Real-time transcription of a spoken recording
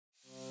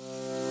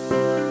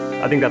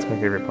I think that's my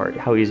favorite part,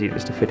 how easy it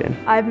is to fit in.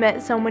 I've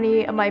met so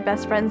many of my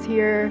best friends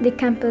here. The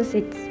campus,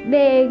 it's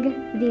big.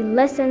 The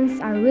lessons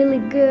are really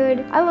good.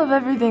 I love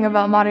everything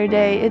about Mater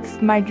Dei.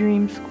 It's my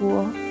dream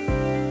school.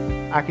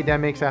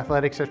 Academics,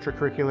 athletics,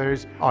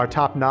 extracurriculars are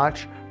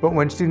top-notch, but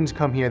when students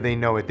come here, they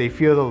know it. They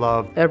feel the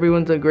love.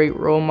 Everyone's a great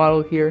role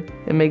model here.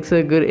 It makes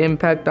a good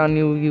impact on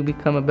you. You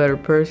become a better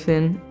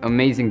person.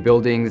 Amazing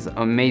buildings,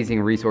 amazing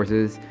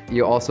resources.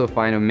 You also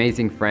find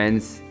amazing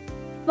friends.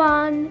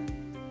 Fun.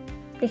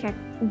 They have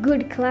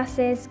good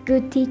classes,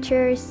 good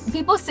teachers.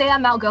 People say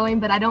I'm outgoing,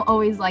 but I don't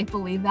always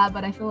believe that,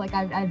 but I feel like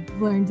I've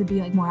learned to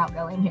be more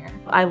outgoing here.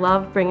 I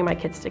love bringing my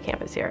kids to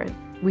campus here.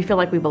 We feel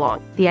like we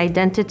belong. The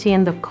identity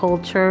and the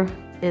culture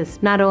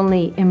is not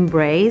only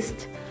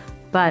embraced,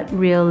 but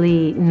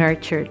really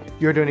nurtured.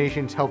 Your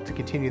donations help to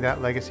continue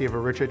that legacy of a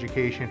rich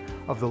education,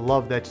 of the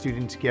love that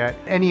students get.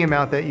 Any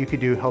amount that you could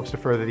do helps to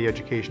further the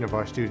education of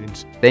our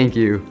students. Thank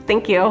you.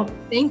 Thank you.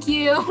 Thank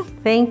you.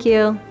 Thank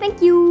you.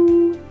 Thank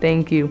you.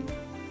 Thank you.